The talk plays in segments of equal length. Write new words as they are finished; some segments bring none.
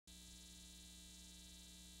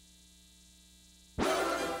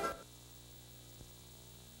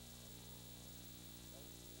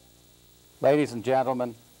Ladies and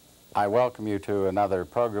gentlemen, I welcome you to another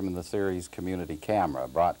program in the series Community Camera,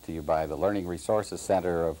 brought to you by the Learning Resources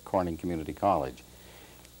Center of Corning Community College.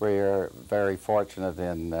 We're very fortunate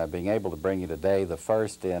in being able to bring you today the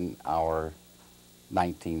first in our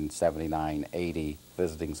 1979-80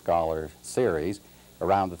 Visiting Scholar series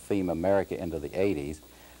around the theme America into the 80s.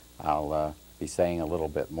 I'll be saying a little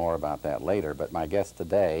bit more about that later, but my guest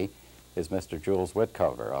today is Mr. Jules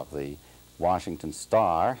Witcover of the Washington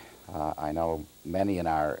Star. I know many in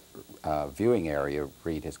our viewing area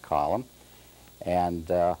read his column, and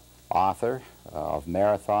author of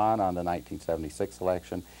Marathon on the 1976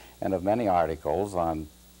 election, and of many articles on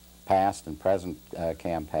past and present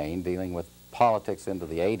campaign dealing with politics into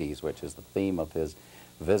the 80s, which is the theme of his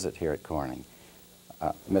visit here at Corning.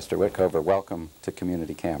 Mr. Witcover, welcome to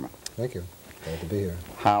Community Camera. Thank you. Glad to be here.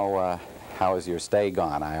 How has your stay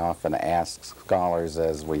gone? I often ask scholars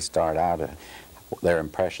as we start out their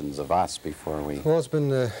impressions of us before we... Well, it's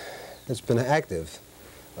been active.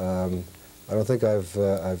 I don't think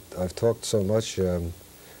I've talked so much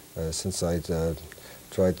since I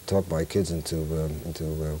tried to talk my kids into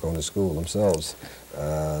going to school themselves.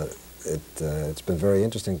 It's been very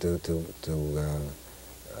interesting to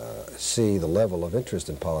see the level of interest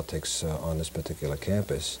in politics on this particular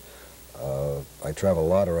campus. I travel a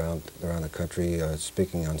lot around the country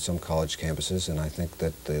speaking on some college campuses, and I think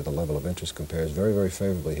that the level of interest compares very, very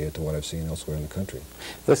favorably here to what I've seen elsewhere in the country.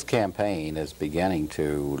 This campaign is beginning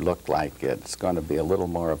to look like it's going to be a little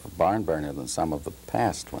more of a barn burner than some of the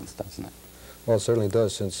past ones, doesn't it? Well, it certainly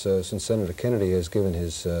does, since Senator Kennedy has given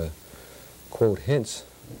his, quote, hints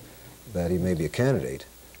that he may be a candidate.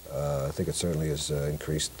 I think it certainly has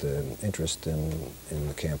increased interest in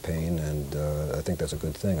the campaign, and I think that's a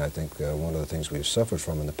good thing. I think one of the things we've suffered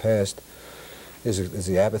from in the past is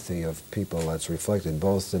the apathy of people that's reflected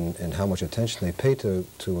both in how much attention they pay to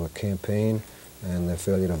a campaign and their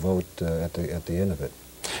failure to vote at the end of it.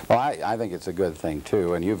 Well, I think it's a good thing,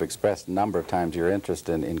 too, and you've expressed a number of times your interest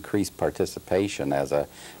in increased participation as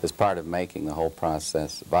part of making the whole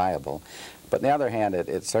process viable. But on the other hand,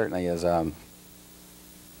 it certainly is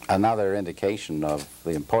another indication of the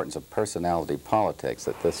importance of personality politics,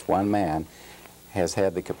 that this one man has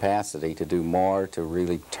had the capacity to do more to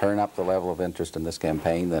really turn up the level of interest in this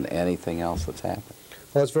campaign than anything else that's happened.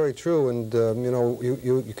 Well, that's very true, and you know,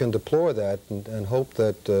 you can deplore that and hope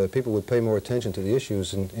that people would pay more attention to the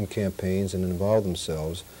issues in campaigns and involve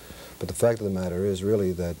themselves. But the fact of the matter is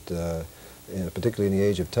really that, particularly in the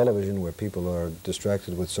age of television, where people are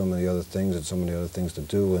distracted with so many other things and so many other things to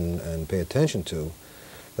do and pay attention to,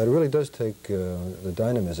 that it really does take the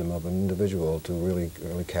dynamism of an individual to really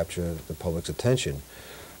capture the public's attention.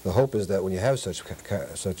 The hope is that when you have such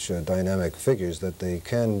dynamic figures, that they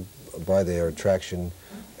can, by their attraction,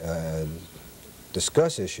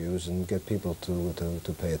 discuss issues and get people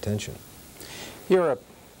to pay attention. You're a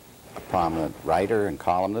prominent writer and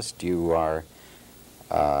columnist. You are,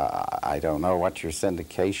 I don't know what your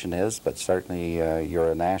syndication is, but certainly you're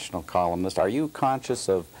a national columnist. Are you conscious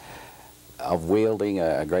of wielding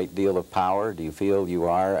a great deal of power? Do you feel you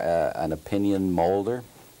are an opinion molder?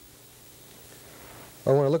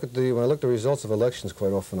 Well, when I look at the results of elections,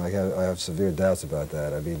 quite often I have severe doubts about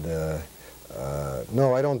that. I mean,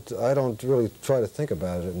 no, I don't really try to think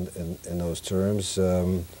about it in those terms.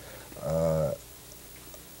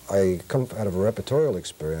 I come out of a reportorial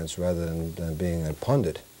experience rather than being a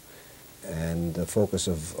pundit, and the focus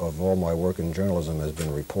of all my work in journalism has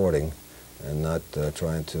been reporting, and not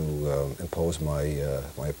trying to impose my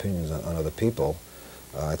opinions on other people.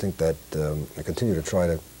 I think that I continue to try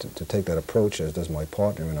to take that approach, as does my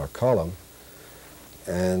partner in our column.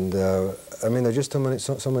 And I mean, there are just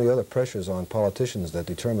so many other pressures on politicians that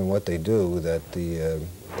determine what they do, that the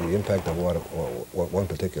impact of what one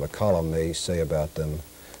particular column may say about them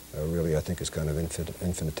really, I think, is kind of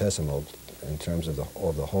infinitesimal in terms of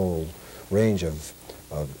the whole range of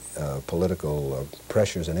political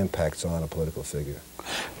pressures and impacts on a political figure.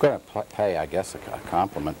 I'm going to pay, I guess, a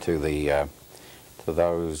compliment to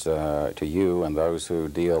to you and those who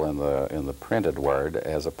deal in the printed word,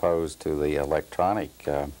 as opposed to the electronic,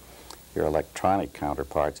 your electronic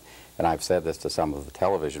counterparts. And I've said this to some of the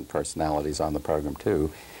television personalities on the program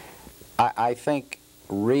too. I think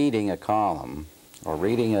reading a column or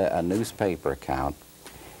reading a newspaper account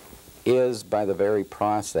is, by the very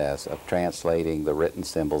process of translating the written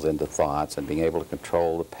symbols into thoughts and being able to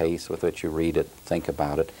control the pace with which you read it, think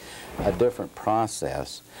about it, a different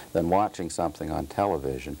process than watching something on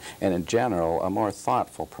television, and in general, a more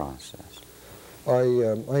thoughtful process.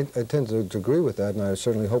 I tend to agree with that, and I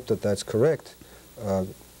certainly hope that that's correct.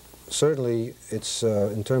 certainly it's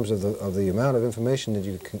in terms of the amount of information that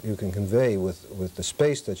you can convey with the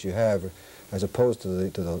space that you have, as opposed to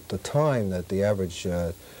the time that the average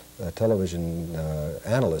television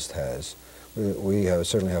analyst has. We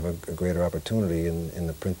certainly have a greater opportunity in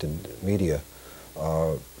the printed media.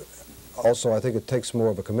 Also, I think it takes more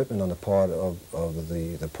of a commitment on the part of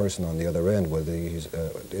the person on the other end, whether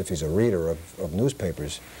if he's a reader of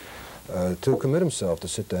newspapers, to commit himself to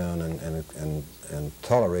sit down and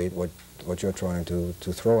tolerate what you're trying to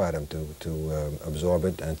throw at him, to absorb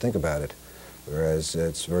it and think about it. Whereas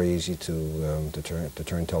it's very easy to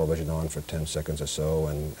turn television on for 10 seconds or so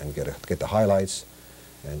and get the highlights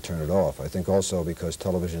and turn it off. I think also because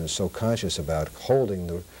television is so conscious about holding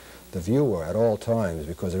the viewer at all times,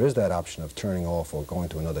 because there is that option of turning off or going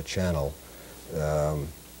to another channel,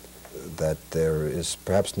 that there is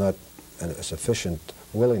perhaps not a sufficient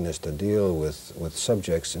willingness to deal with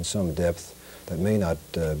subjects in some depth that may not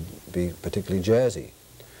be particularly jazzy.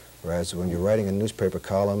 Whereas when you're writing a newspaper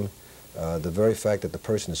column, the very fact that the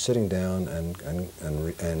person is sitting down and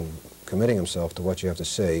committing himself to what you have to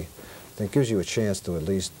say, I think gives you a chance to at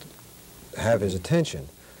least have his attention.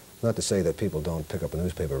 Not to say that people don't pick up a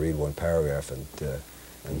newspaper, read one paragraph,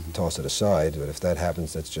 and toss it aside, but if that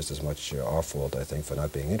happens, that's just as much our fault, I think, for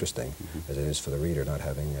not being interesting as it is for the reader not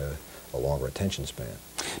having a longer attention span.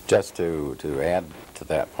 Just to add to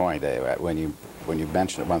that point, when you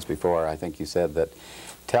mentioned it once before, I think you said that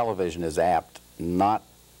television is apt not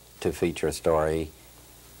to feature a story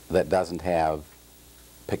that doesn't have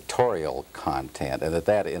pictorial content, and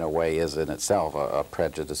that in a way is in itself a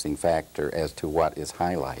prejudicing factor as to what is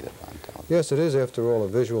highlighted on television. Yes, it is, after all, a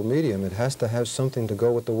visual medium. It has to have something to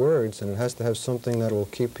go with the words, and it has to have something that will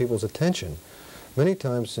keep people's attention. Many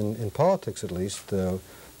times, in politics at least, a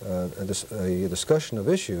discussion of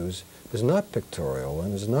issues is not pictorial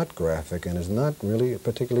and is not graphic and is not really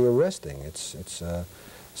particularly arresting.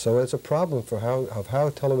 So it's a problem for how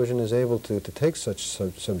television is able to take such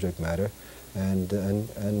subject matter and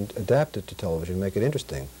adapt it to television, make it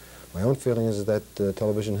interesting. My own feeling is that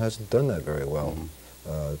television hasn't done that very well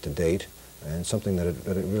to date, and something that it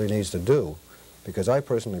really needs to do. Because I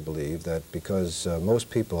personally believe that because most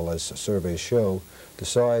people, as surveys show,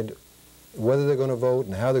 decide whether they're going to vote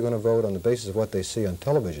and how they're going to vote on the basis of what they see on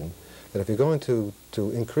television, that if you're going to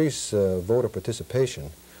increase voter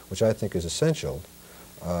participation, which I think is essential,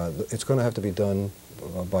 it's going to have to be done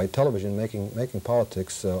by television, making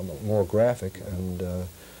politics more graphic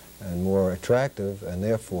and more attractive, and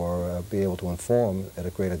therefore be able to inform at a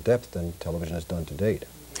greater depth than television has done to date.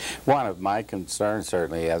 One of my concerns,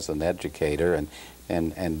 certainly as an educator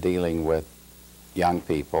and dealing with young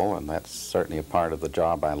people, and that's certainly a part of the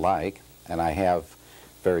job I like, and I have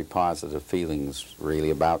very positive feelings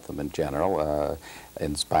really about them in general,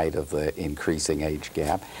 in spite of the increasing age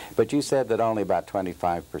gap. But you said that only about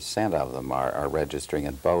 25% of them are registering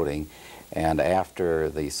and voting, and after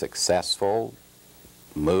the successful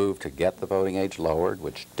move to get the voting age lowered,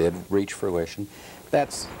 which did reach fruition,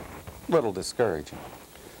 that's a little discouraging.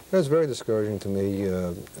 That's very discouraging to me.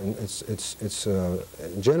 It's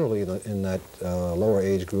generally in that lower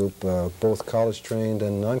age group, both college-trained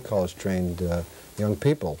and non-college-trained young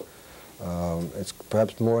people. It's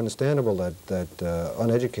perhaps more understandable that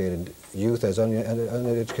uneducated youth, as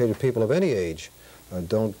uneducated people of any age,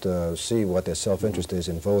 don't see what their self-interest is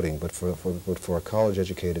in voting. But for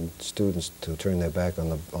college-educated students to turn their back on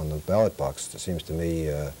the ballot box, it seems to me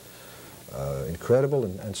incredible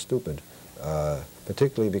and stupid.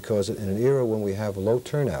 Particularly because in an era when we have low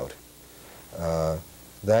turnout,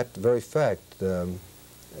 that very fact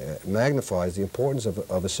magnifies the importance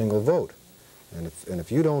of a single vote. And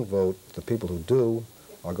if you don't vote, the people who do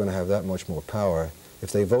are going to have that much more power.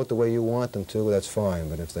 If they vote the way you want them to, that's fine.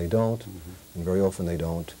 But if they don't, and very often they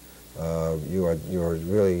don't, you're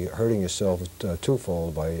really hurting yourself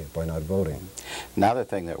twofold by not voting. Another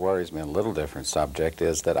thing that worries me, a little different subject,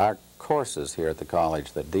 is that our courses here at the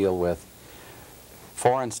college that deal with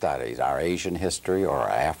foreign studies, our Asian history or our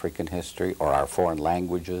African history or our foreign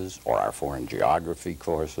languages or our foreign geography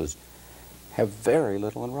courses, have very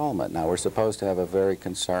little enrollment. Now, we're supposed to have a very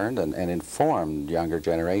concerned and informed younger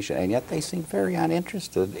generation, and yet they seem very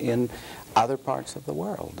uninterested in other parts of the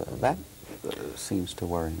world. That seems to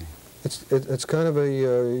worry me. It's kind of a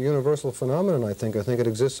universal phenomenon, I think. I think it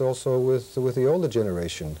exists also with the older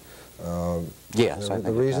generation. Yes, I think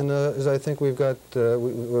the reason is I think we've got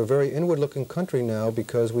we're a very inward-looking country now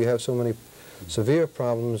because we have so many severe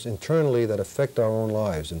problems internally that affect our own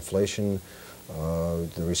lives. Inflation,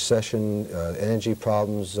 the recession, energy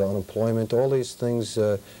problems, unemployment, all these things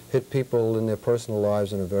hit people in their personal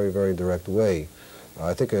lives in a very, very direct way.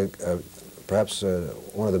 I think perhaps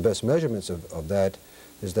one of the best measurements of that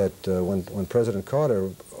is that when President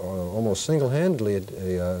Carter almost single-handedly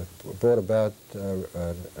brought about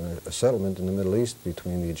a settlement in the Middle East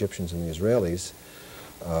between the Egyptians and the Israelis,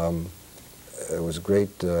 there was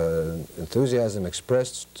great enthusiasm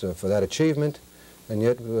expressed for that achievement, and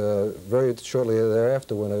yet very shortly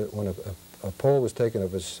thereafter, when a poll was taken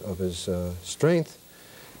of his strength,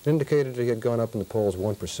 it indicated he had gone up in the polls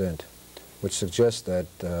 1%, which suggests that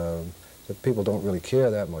people don't really care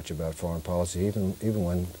that much about foreign policy, even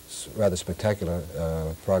when rather spectacular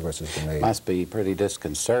progress has been made. Must be pretty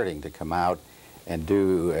disconcerting to come out and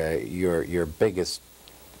do your biggest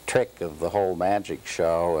trick of the whole magic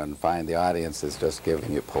show and find the audience is just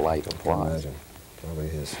giving you polite applause. Imagine. Probably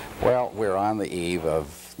is. Well, we're on the eve of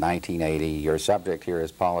 1980. Your subject here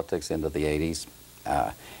is politics into the 80s.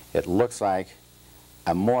 It looks like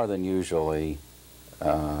a more than usually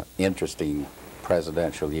interesting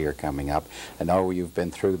presidential year coming up. I know you've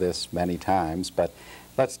been through this many times, but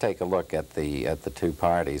let's take a look at the two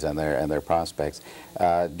parties and their prospects.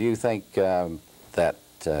 Do you think that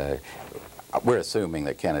we're assuming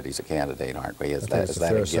that Kennedy's a candidate, aren't we? Is that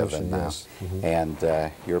a given now? Yes. Mm-hmm.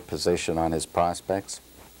 And your position on his prospects?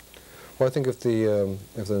 Well, I think if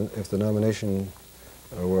the nomination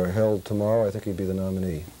were held tomorrow, I think he'd be the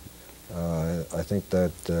nominee. I think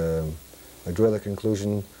that I draw the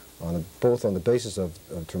conclusion both on the basis of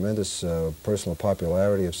tremendous personal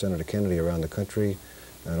popularity of Senator Kennedy around the country,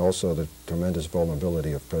 and also the tremendous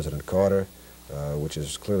vulnerability of President Carter, which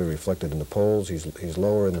is clearly reflected in the polls. He's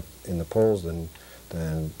lower in the polls than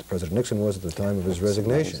President Nixon was at the time of his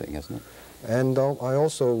resignation. Amazing, isn't it? And I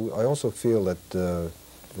also feel that the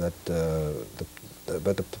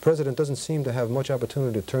president doesn't seem to have much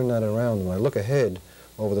opportunity to turn that around. When I look ahead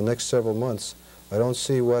over the next several months, I don't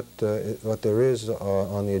see what there is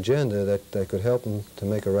on the agenda that could help him to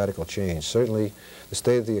make a radical change. Certainly, the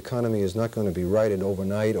state of the economy is not going to be righted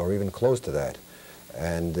overnight or even close to that.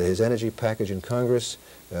 And his energy package in Congress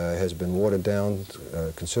has been watered down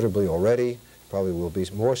considerably already, probably will be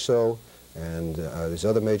more so. And there's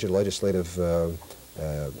other major legislative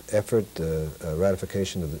effort,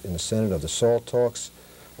 ratification in the Senate of the SALT talks.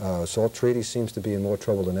 SALT treaty seems to be in more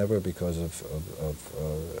trouble than ever because of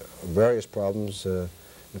various problems,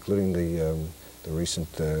 including the recent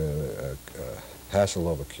hassle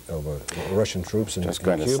over Russian troops in Cuba. Just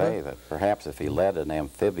going to say that perhaps if he led an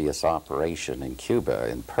amphibious operation in Cuba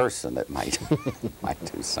in person, it might might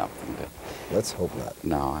do something. Let's hope not.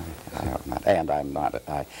 No, I hope not. And I'm not.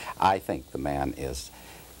 I think the man is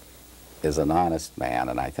an honest man,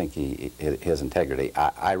 and I think his integrity.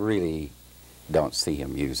 I really don't see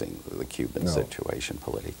him using the Cuban situation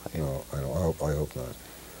politically. No, I hope not.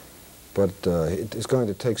 But it's going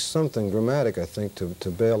to take something dramatic, I think,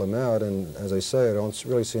 to bail him out. And as I say, I don't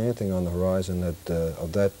really see anything on the horizon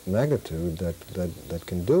of that magnitude that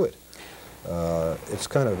can do it. It's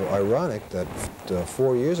kind of ironic that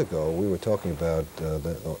 4 years ago we were talking about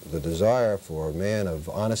the desire for a man of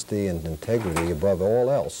honesty and integrity above all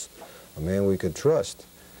else, a man we could trust.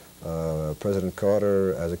 President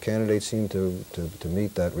Carter, as a candidate, seemed to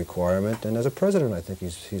meet that requirement, and as a president, I think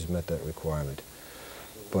he's met that requirement.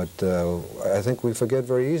 But I think we forget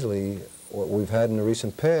very easily what we've had in the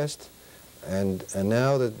recent past, and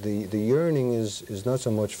now that the yearning is not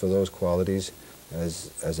so much for those qualities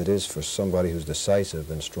as it is for somebody who's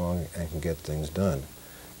decisive and strong and can get things done.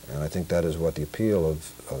 And I think that is what the appeal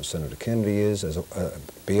of Senator Kennedy is,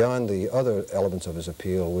 beyond the other elements of his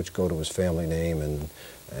appeal, which go to his family name and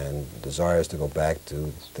desires to go back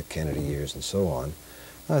to the Kennedy years and so on.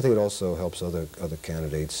 And I think it also helps other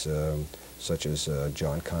candidates, such as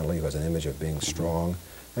John Connally, who has an image of being strong,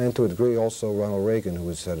 and to a degree also Ronald Reagan, who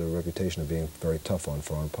has had a reputation of being very tough on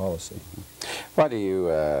foreign policy. What do you,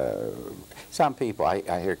 some people,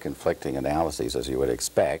 I hear conflicting analyses, as you would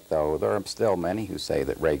expect, though there are still many who say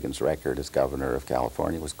that Reagan's record as governor of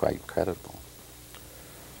California was quite creditable.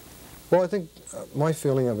 Well, I think my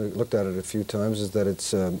feeling, I've looked at it a few times, is that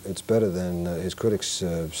it's better than his critics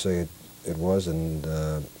say it was, and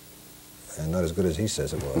not as good as he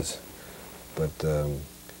says it was. But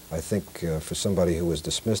I think for somebody who was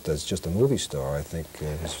dismissed as just a movie star, I think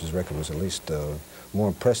his record was at least more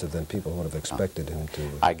impressive than people would have expected him to.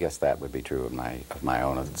 I guess that would be true of my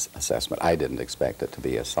own assessment. I didn't expect it to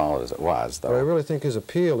be as solid as it was, though. But I really think his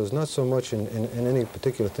appeal is not so much in any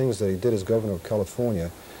particular things that he did as governor of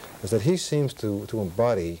California, is that he seems to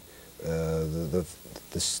embody the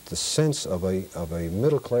sense of a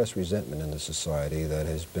middle-class resentment in the society that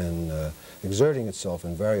has been exerting itself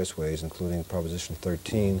in various ways, including Proposition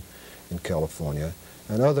 13 in California,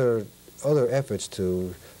 and other efforts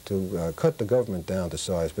to cut the government down to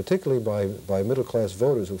size, particularly by middle-class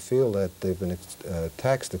voters who feel that they've been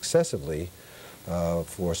taxed excessively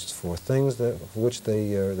for things for which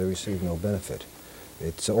they receive no benefit.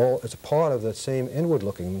 It's a part of that same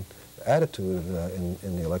inward-looking attitude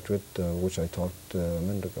in the electorate, which I talked a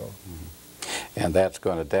minute ago. Mm-hmm. And that's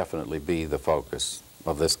going to definitely be the focus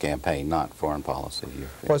of this campaign, not foreign policy.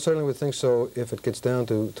 Well, I certainly would think so if it gets down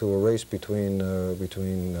to a race between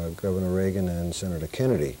Governor Reagan and Senator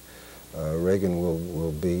Kennedy. Reagan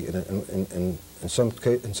will be, in some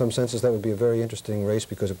senses, that would be a very interesting race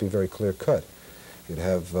because it would be very clear-cut. You'd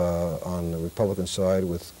have on the Republican side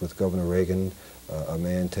with Governor Reagan a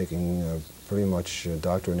man taking pretty much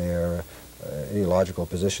doctrinaire, ideological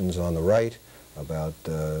positions on the right about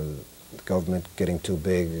government getting too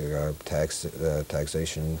big,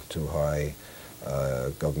 taxation too high,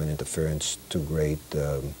 government interference too great,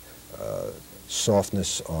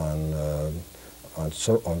 softness on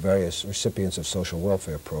various recipients of social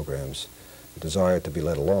welfare programs, desire to be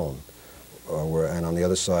let alone. And on the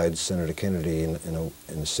other side, Senator Kennedy, in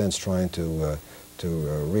a sense, trying to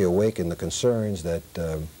reawaken the concerns that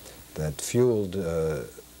fueled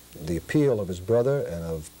the appeal of his brother and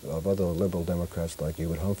of other liberal Democrats like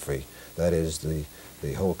Hewitt Humphrey. That is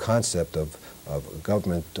the whole concept of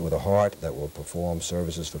government with a heart that will perform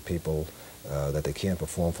services for people that they can't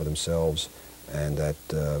perform for themselves, and that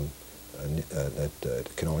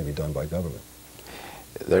can only be done by government.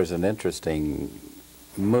 There's an interesting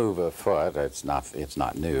move afoot. It's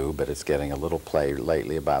not new, but it's getting a little play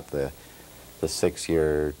lately about the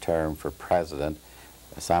 6-year term for president.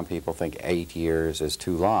 Some people think 8 years is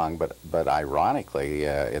too long, but ironically,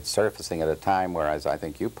 it's surfacing at a time where, as I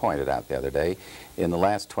think you pointed out the other day, in the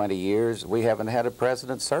last 20 years, we haven't had a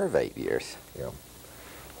president serve 8 years. Yeah.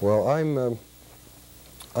 Well,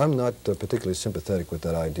 I'm not particularly sympathetic with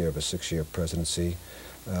that idea of a 6-year presidency,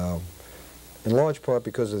 in large part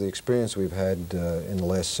because of the experience we've had in the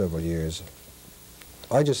last several years.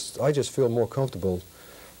 I just feel more comfortable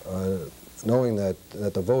knowing that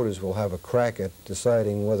the voters will have a crack at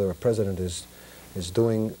deciding whether a president is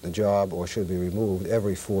doing the job or should be removed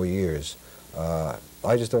every 4 years.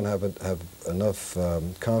 I just don't have enough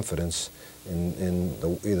confidence in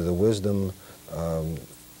either the wisdom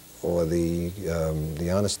or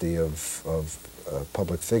the honesty of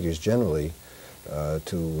public figures generally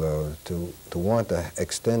to want to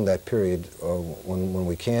extend that period when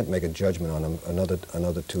we can't make a judgment on them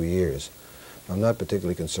another 2 years. I'm not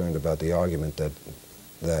particularly concerned about the argument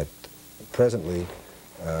that presently,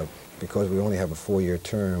 because we only have a 4-year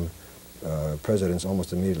term, presidents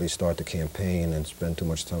almost immediately start to campaign and spend too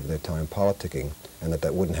much of their time politicking, and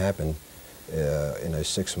that wouldn't happen in a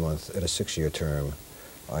 6-year term.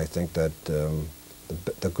 I think that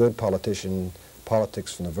the good politician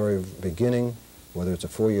politics from the very beginning, whether it's a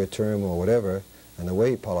 4-year term or whatever, and the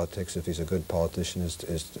way he politics, if he's a good politician, is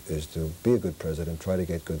to be a good president, try to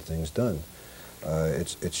get good things done.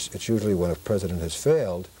 It's usually when a president has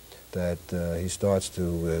failed that he starts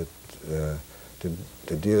to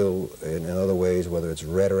deal in other ways, whether it's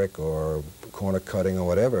rhetoric or corner cutting or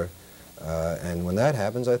whatever. And when that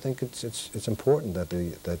happens, I think it's important that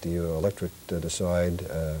the electorate decide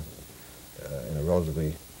in a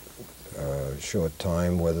relatively short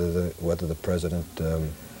time whether the president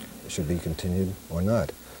should be continued or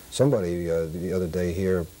not. Somebody the other day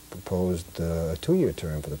here proposed a 2-year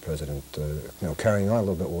term for the president, carrying on a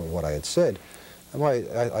little bit with what I had said. And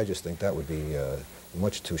I just think that would be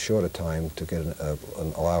much too short a time to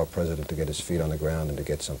allow a president to get his feet on the ground and to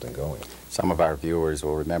get something going. Some of our viewers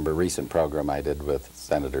will remember a recent program I did with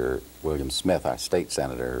Senator William Smith, our state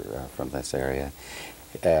senator from this area.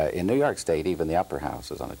 In New York State, even the upper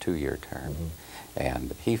house is on a 2-year term. Mm-hmm.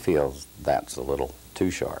 And he feels that's a little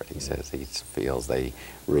too short. He says he feels they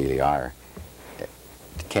really are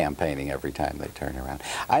campaigning every time they turn around.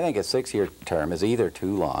 I think a 6-year term is either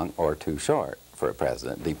too long or too short for a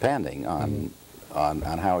president, depending on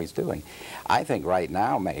how he's doing. I think right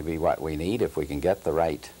now maybe what we need, if we can get the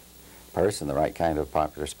right person, the right kind of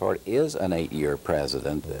popular support, is an 8-year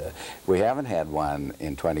president. We haven't had one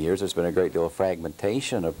in 20 years. There's been a great deal of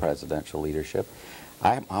fragmentation of presidential leadership.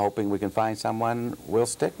 I'm hoping we can find someone we'll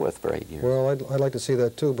stick with for 8 years. Well, I'd like to see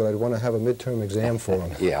that too, but I'd want to have a midterm exam for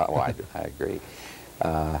him. Yeah, well, I agree.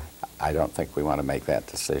 I don't think we want to make that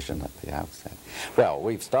decision at the outset. Well,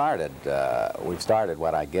 we've started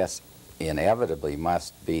what I guess inevitably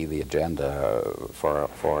must be the agenda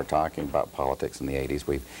for talking about politics in the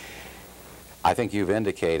 80s. I think you've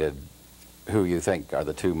indicated who you think are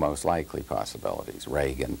the two most likely possibilities,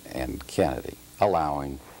 Reagan and Kennedy,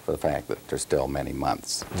 allowing for the fact that there's still many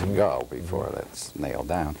months to go before that's nailed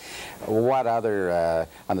down. What other,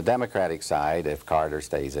 on the Democratic side, if Carter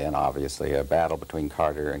stays in, obviously, a battle between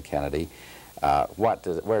Carter and Kennedy,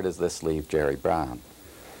 where does this leave Jerry Brown?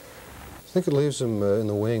 I think it leaves him in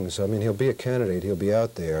the wings. I mean, he'll be a candidate, he'll be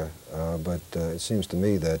out there, but it seems to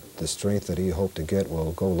me that the strength that he hoped to get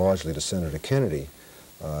will go largely to Senator Kennedy.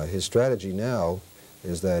 His strategy now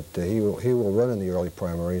is that he will run in the early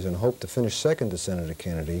primaries and hope to finish second to Senator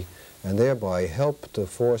Kennedy and thereby help to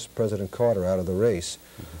force President Carter out of the race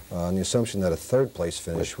on the assumption that a third-place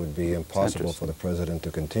finish would be impossible for the president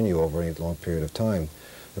to continue over any long period of time.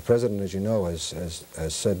 The president, as you know, has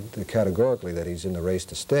said categorically that he's in the race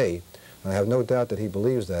to stay. I have no doubt that he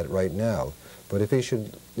believes that right now. But if he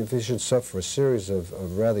should suffer a series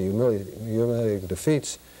of rather humiliating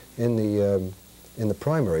defeats in the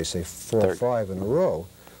primary, say 4 or 5 in a row,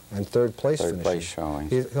 and third place finishes,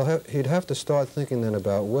 he'd have to start thinking then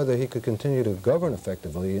about whether he could continue to govern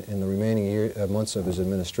effectively in the remaining months of his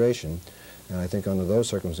administration. And I think under those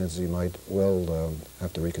circumstances he might well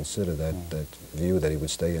have to reconsider that view that he would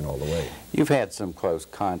stay in all the way. You've had some close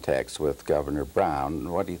contacts with Governor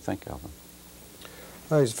Brown. What do you think of him?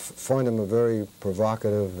 I find him a very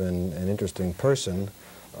provocative and interesting person.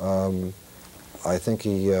 I think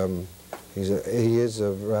he is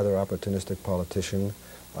a rather opportunistic politician.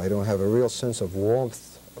 I don't have a real sense of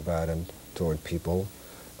warmth about him toward people,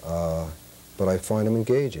 but I find him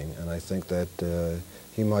engaging, and I think that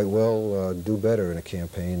he might well do better in a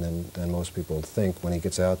campaign than most people think when he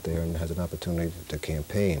gets out there and has an opportunity to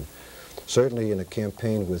campaign. Certainly in a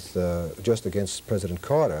campaign with just against President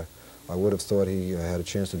Carter, I would have thought he had a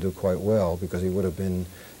chance to do quite well because he would have been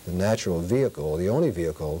the natural vehicle, the only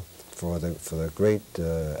vehicle for the great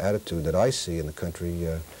attitude that I see in the country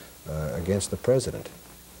against the president.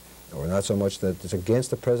 Or not so much that it's against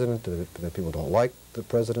the president, that people don't like the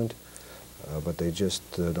president, but they just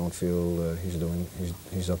don't feel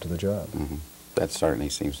he's up to the job. That certainly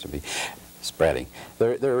seems to be spreading.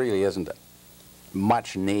 There really isn't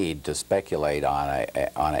much need to speculate on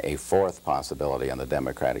a fourth possibility on the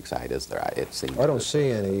Democratic side, is there? It seems. I don't see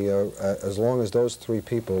any. As long as those 3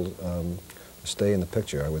 people stay in the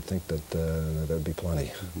picture, I would think that there would be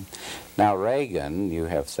plenty. Now, Reagan, you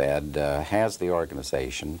have said, has the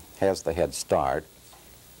organization, has the head start,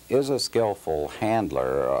 is a skillful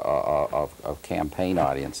handler of campaign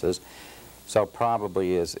audiences, so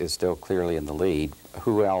probably is still clearly in the lead.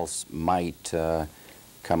 Who else might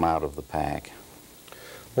come out of the pack?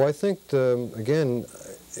 Well, I think, again,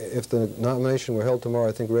 if the nomination were held tomorrow,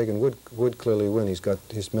 I think Reagan would clearly win.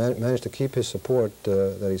 He's managed to keep his support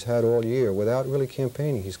that he's had all year without really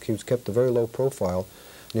campaigning. He's kept a very low profile.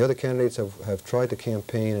 And the other candidates have tried to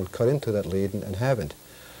campaign and cut into that lead and haven't.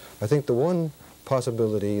 I think the one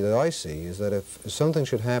possibility that I see is that if something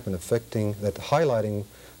should happen highlighting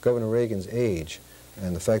Governor Reagan's age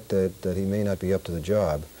and the fact that he may not be up to the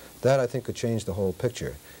job, that I think could change the whole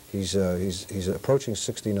picture. He's approaching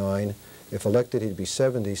 69. If elected, he'd be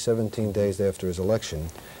 70, 17 days after his election.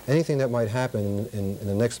 Anything that might happen in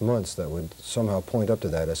the next months that would somehow point up to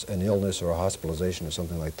that, as an illness or a hospitalization or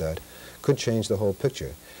something like that, could change the whole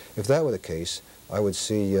picture. If that were the case, I would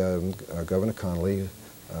see Governor Connolly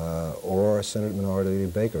or Senate Minority Leader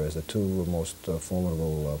Baker as the 2 most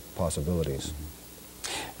formidable possibilities.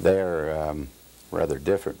 They're rather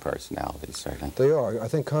different personalities, certainly. They are. I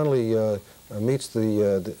think Connolly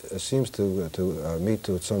seems to meet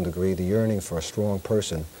to some degree the yearning for a strong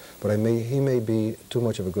person, but he may be too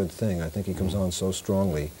much of a good thing. I think he comes on so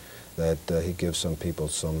strongly that he gives some people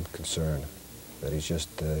some concern that he's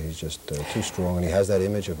just too strong, and he has that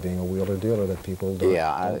image of being a wheeler-dealer that people don't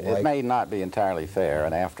like. It may not be entirely fair,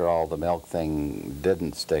 and after all, the milk thing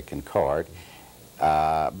didn't stick in court,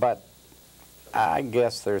 but I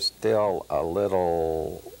guess there's still a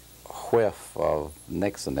little whiff of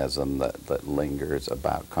Nixonism that lingers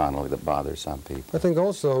about Connolly that bothers some people. I think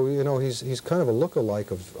also, you know, he's kind of a look-alike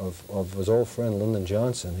of his old friend Lyndon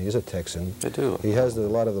Johnson. He is a Texan. They do. He has a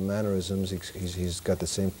lot of the mannerisms. He's got the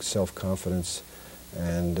same self-confidence,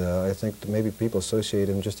 and I think that maybe people associate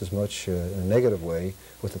him just as much in a negative way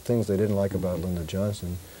with the things they didn't like about Lyndon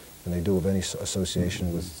Johnson than they do of any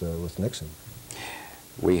association with Nixon.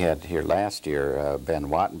 We had here last year Ben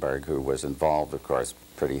Wattenberg, who was involved, of course,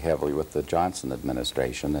 pretty heavily with the Johnson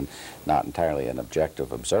administration and not entirely an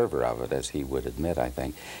objective observer of it, as he would admit, I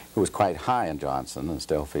think, who was quite high in Johnson and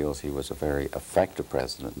still feels he was a very effective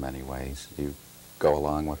president in many ways. Do you go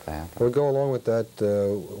along with that? I would go along with that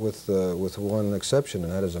with one exception,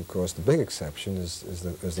 and that is, of course, the big exception is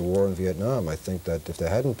the war in Vietnam. I think that if there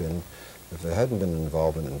hadn't been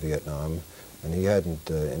involvement in Vietnam, and he hadn't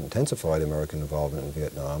intensified American involvement in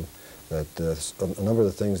Vietnam, that a number of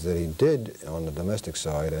the things that he did on the domestic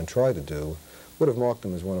side and tried to do would have marked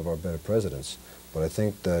him as one of our better presidents. But I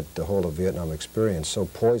think that the whole of Vietnam experience so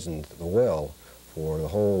poisoned the well for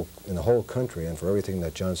in the whole country and for everything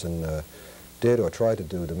that Johnson did or tried to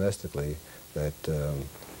do domestically, that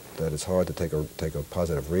that it's hard to take a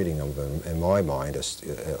positive reading of them in my mind,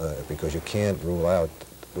 because you can't rule out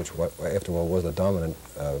which, after all, was the dominant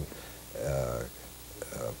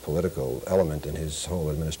political element in his whole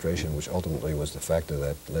administration, which ultimately was the factor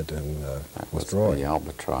that led to him withdrawing. The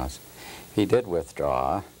albatross. He did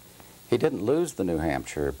withdraw. He didn't lose the New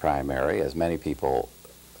Hampshire primary, as many people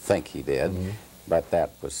think he did, but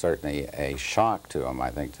that was certainly a shock to him,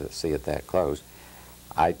 I think, to see it that close.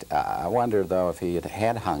 I wonder, though, if he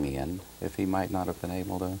had hung in, if he might not have been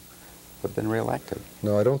able to have been reelected.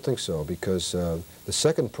 No, I don't think so, because the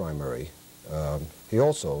second primary, he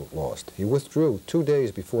also lost. He withdrew 2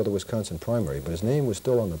 days before the Wisconsin primary, but his name was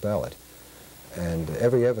still on the ballot. And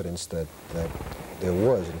every evidence that there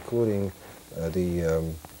was, including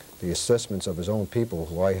the assessments of his own people,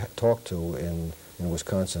 who I talked to in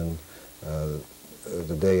Wisconsin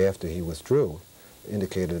the day after he withdrew,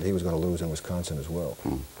 indicated that he was going to lose in Wisconsin as well.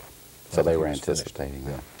 So they were anticipating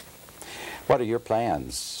that. What are your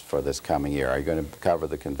plans for this coming year? Are you going to cover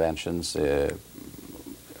the conventions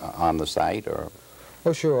on the site, or?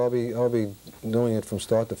 Oh, sure. I'll be doing it from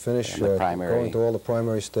start to finish. Going to all the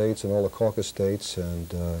primary states and all the caucus states,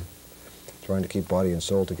 and trying to keep body and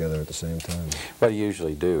soul together at the same time. What do you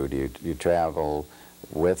usually do? Do you travel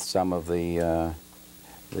with some of the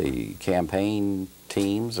campaign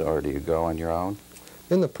teams, or do you go on your own?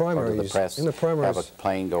 In the primaries, or the press have a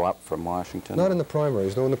plane go up from Washington? Not in the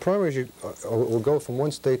primaries. No, in the primaries, you will go from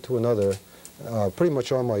one state to another, pretty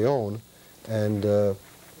much on my own, and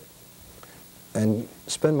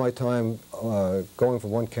spend my time going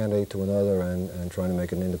from one candidate to another and trying to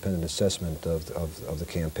make an independent assessment of the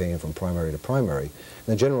campaign from primary to primary. In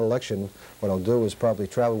the general election, what I'll do is probably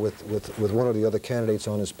travel with one or the other candidates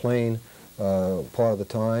on his plane part of the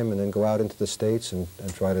time, and then go out into the states and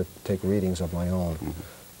try to take readings of my own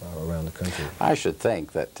around the country. I should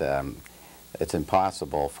think that it's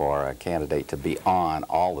impossible for a candidate to be on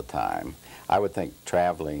all the time. I would think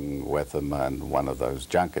traveling with them on one of those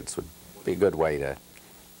junkets would be a good way to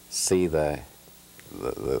see the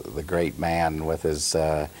great man with his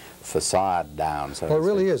facade down. So well, it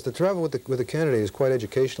really is. The travel with the candidate is quite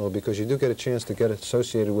educational, because you do get a chance to get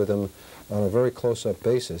associated with him on a very close-up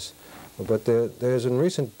basis. But there's in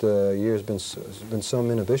recent years been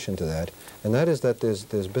some inhibition to that, and that is that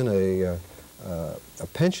there's been a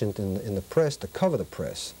penchant in the press to cover the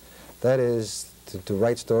press. That is to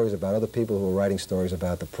write stories about other people who are writing stories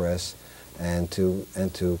about the press, and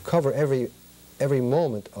to cover every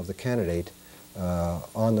moment of the candidate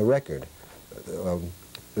on the record.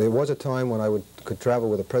 There was a time when I could travel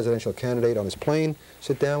with a presidential candidate on his plane,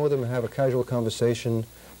 sit down with him and have a casual conversation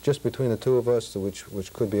just between the two of us,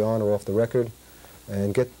 which could be on or off the record,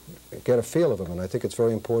 and get a feel of him. And I think it's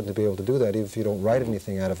very important to be able to do that, even if you don't write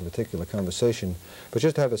anything out of a particular conversation, but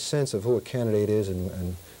just to have a sense of who a candidate is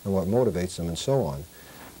and what motivates them and so on.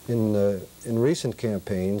 In recent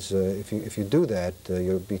campaigns, if you do that,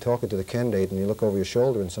 you'll be talking to the candidate and you look over your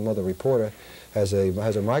shoulder and some other reporter has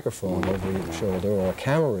a microphone over your shoulder, or a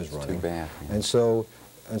camera is running. Too bad. Yeah. And so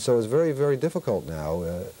it's very, very difficult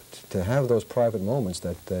now to have those private moments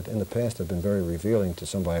that in the past have been very revealing to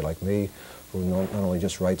somebody like me, who not only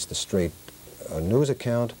just writes the straight news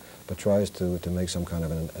account, but tries to make some kind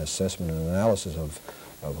of an assessment and analysis of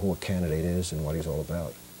who a candidate is and what he's all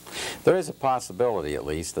about. There is a possibility, at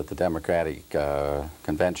least, that the Democratic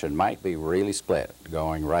convention might be really split,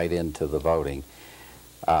 going right into the voting,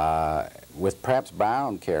 with perhaps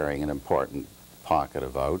Brown carrying an important pocket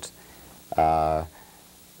of votes.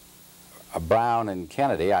 Brown and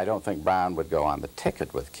Kennedy, I don't think Brown would go on the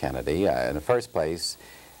ticket with Kennedy. In the first place,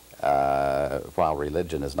 while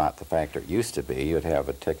religion is not the factor it used to be, you'd have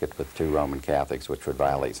a ticket with two Roman Catholics, which would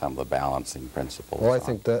violate some of the balancing principles. Well, I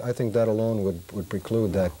think that alone would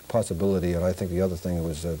preclude that possibility, and I think the other thing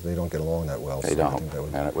was that they don't get along that well. They don't,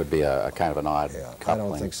 and it would be a kind of an odd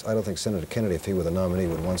coupling. I don't think Senator Kennedy, if he were the nominee,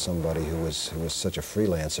 would want somebody who was such a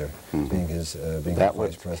freelancer being his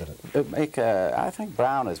vice president. I think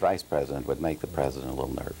Brown as vice president would make the president a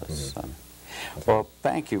little nervous. Well,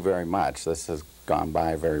 thank you very much. This has gone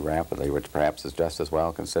by very rapidly, which perhaps is just as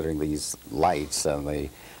well considering these lights and the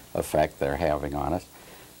effect they're having on us.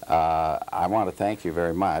 I want to thank you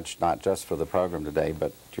very much, not just for the program today,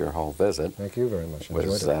 but your whole visit. Thank you very much. It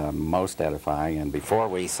was most edifying. And before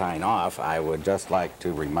we sign off, I would just like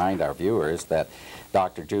to remind our viewers that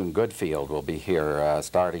Dr. June Goodfield will be here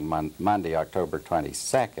starting Monday, October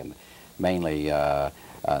 22nd, mainly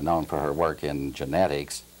known for her work in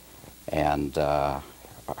genetics, and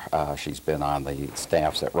she's been on the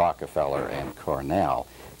staffs at Rockefeller and Cornell.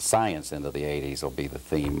 Science into the 80s will be the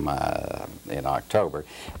theme in October.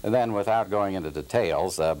 And then, without going into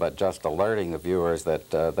details, but just alerting the viewers that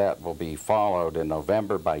that will be followed in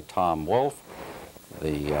November by Tom Wolfe,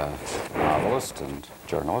 the novelist and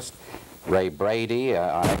journalist. Ray Brady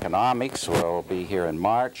on economics will be here in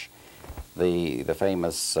March. The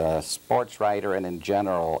famous sports writer and, in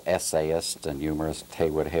general, essayist and humorist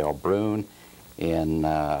Haywood Hale Broun in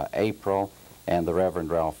April, and the Reverend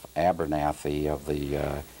Ralph Abernathy of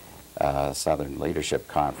the Southern Leadership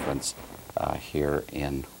Conference here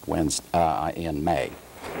in May.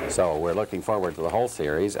 So we're looking forward to the whole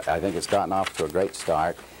series. I think it's gotten off to a great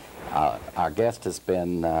start. Our guest has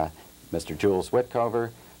been Mr. Jules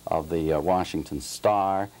Witcover of the Washington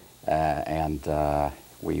Star, and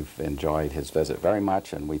we've enjoyed his visit very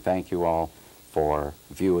much, and we thank you all for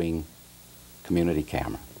viewing Community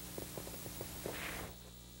Camera.